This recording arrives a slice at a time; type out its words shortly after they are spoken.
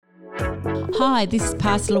Hi, this is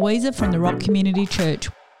Pastor Louisa from the Rock Community Church.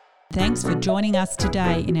 Thanks for joining us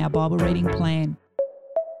today in our Bible reading plan.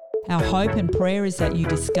 Our hope and prayer is that you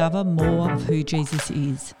discover more of who Jesus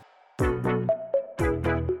is.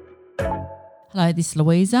 Hello, this is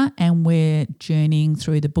Louisa, and we're journeying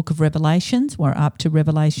through the book of Revelations. We're up to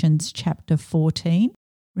Revelations chapter 14.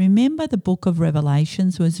 Remember, the book of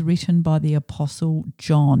Revelations was written by the Apostle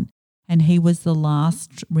John, and he was the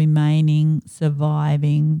last remaining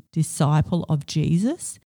surviving disciple of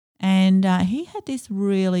Jesus. And he had this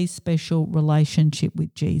really special relationship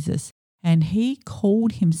with Jesus. And he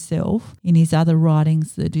called himself, in his other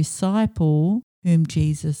writings, the disciple whom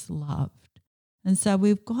Jesus loved. And so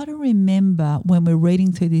we've got to remember when we're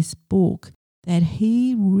reading through this book that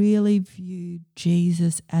he really viewed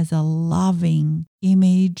Jesus as a loving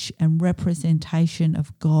image and representation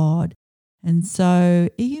of God. And so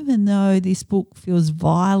even though this book feels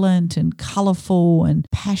violent and colourful and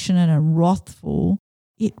passionate and wrathful,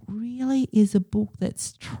 it really is a book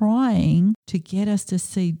that's trying to get us to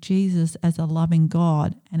see Jesus as a loving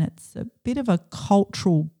God. And it's a bit of a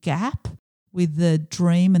cultural gap with the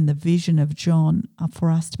dream and the vision of John for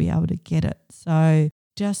us to be able to get it. So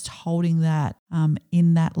just holding that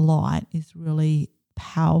in that light is really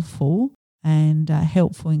powerful and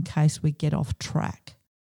helpful in case we get off track.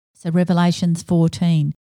 So Revelations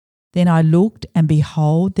 14, then I looked, and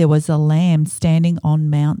behold, there was a Lamb standing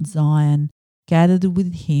on Mount Zion. Gathered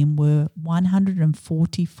with him were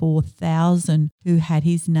 144,000 who had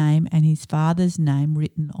his name and his Father's name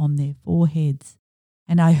written on their foreheads.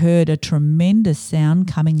 And I heard a tremendous sound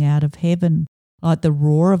coming out of heaven, like the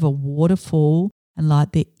roar of a waterfall and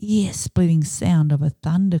like the ear-splitting sound of a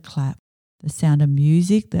thunderclap. The sound of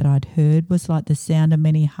music that I'd heard was like the sound of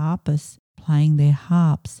many harpists playing their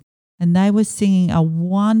harps. And they were singing a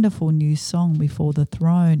wonderful new song before the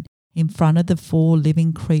throne, in front of the 4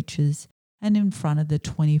 living creatures and in front of the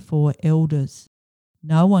 24 elders.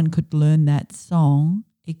 No one could learn that song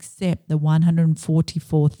except the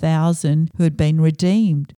 144,000 who had been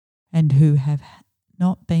redeemed and who have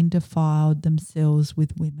not been defiled themselves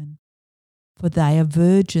with women. For they are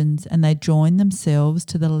virgins, and they join themselves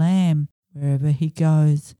to the Lamb wherever he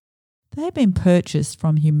goes. They have been purchased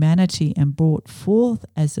from humanity and brought forth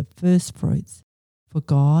as the firstfruits for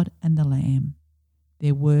God and the Lamb.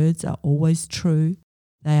 Their words are always true.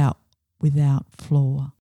 They are without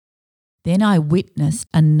flaw. Then I witnessed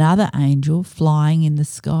another angel flying in the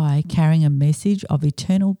sky, carrying a message of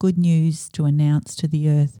eternal good news to announce to the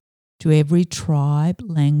earth, to every tribe,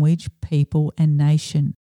 language, people, and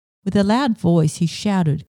nation. With a loud voice he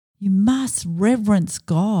shouted, "You must reverence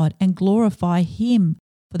God and glorify him,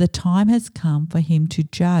 for the time has come for him to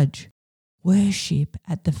judge. Worship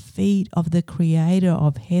at the feet of the Creator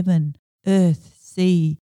of heaven, earth,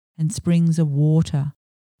 sea, and springs of water."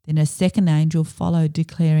 Then a second angel followed,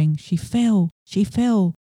 declaring, she fell,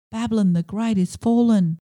 Babylon the Great is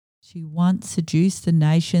fallen. She once seduced the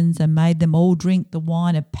nations and made them all drink the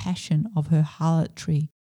wine of passion of her harlotry.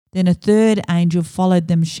 Then a third angel followed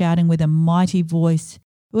them, shouting with a mighty voice,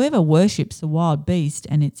 "Whoever worships the wild beast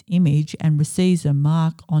and its image and receives a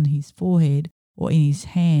mark on his forehead or in his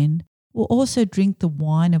hand will also drink the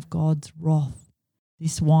wine of God's wrath.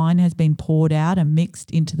 This wine has been poured out and mixed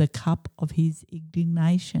into the cup of his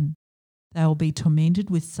indignation. They will be tormented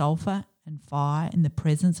with sulphur and fire in the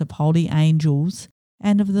presence of holy angels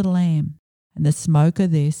and of the Lamb, and the smoke of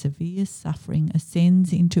their severe suffering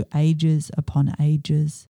ascends into ages upon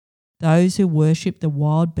ages. Those who worship the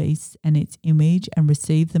wild beast and its image and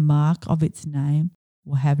receive the mark of its name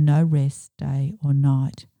will have no rest day or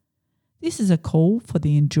night. This is a call for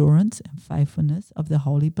the endurance and faithfulness of the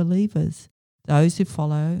holy believers, those who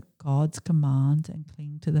follow God's commands and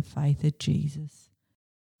cling to the faith of Jesus."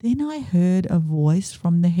 Then I heard a voice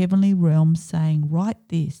from the heavenly realm saying, "Write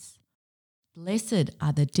this, blessed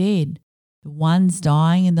are the dead, the ones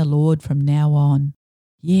dying in the Lord from now on.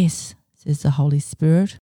 Yes, says the Holy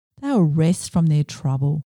Spirit, they will rest from their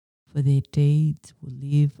trouble, for their deeds will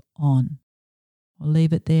live on." I'll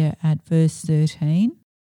leave it there at verse 13.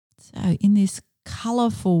 So in this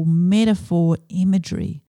colourful metaphor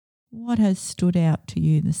imagery, what has stood out to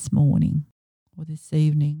you this morning or this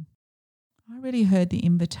evening? I really heard the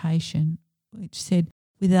invitation which said,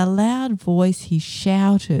 with a loud voice he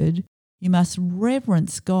shouted, "You must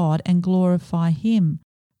reverence God and glorify him,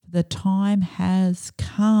 for the time has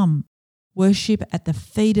come. Worship at the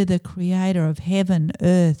feet of the Creator of heaven,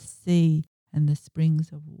 earth, sea, and the springs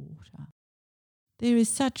of water." There is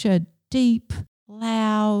such a deep,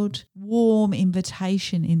 loud, warm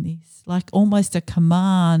invitation in this, like almost a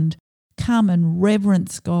command. Come and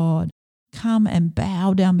reverence God. Come and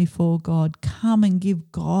bow down before God. Come and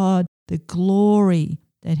give God the glory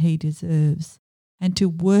that he deserves, and to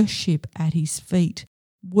worship at his feet,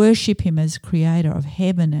 worship him as creator of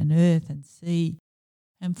heaven and earth and sea.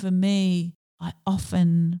 And for me, I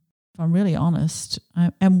often, if I'm really honest,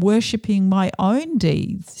 am worshipping my own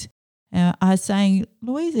deeds. I'm saying,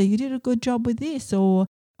 Louisa, you did a good job with this, or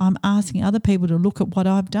I'm asking other people to look at what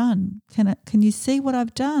I've done. Can you see what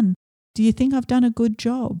I've done? Do you think I've done a good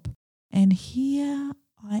job? And here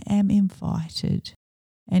I am invited,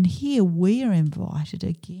 and here we are invited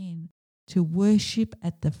again to worship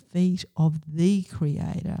at the feet of the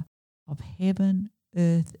Creator of heaven,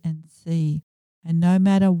 earth and sea. And no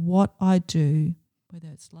matter what I do, whether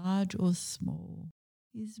it's large or small,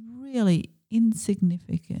 is really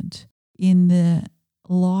insignificant in the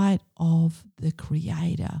light of the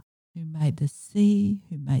Creator who made the sea,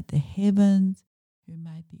 who made the heavens, who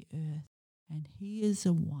made the earth. And he is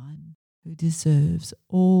the one who deserves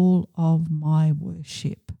all of my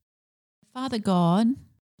worship. Father God,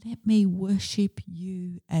 let me worship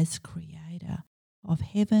you as Creator of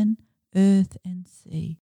heaven, earth and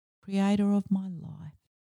sea, Creator of my life,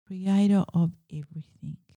 Creator of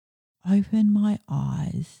everything. Open my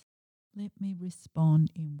eyes. Let me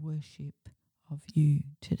respond in worship of you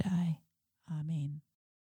today. Amen.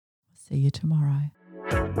 I'll see you tomorrow.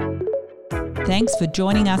 Thanks for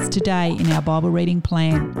joining us today in our Bible reading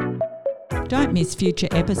plan. Don't miss future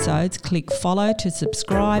episodes. Click follow to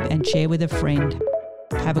subscribe and share with a friend.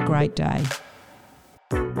 Have a great day.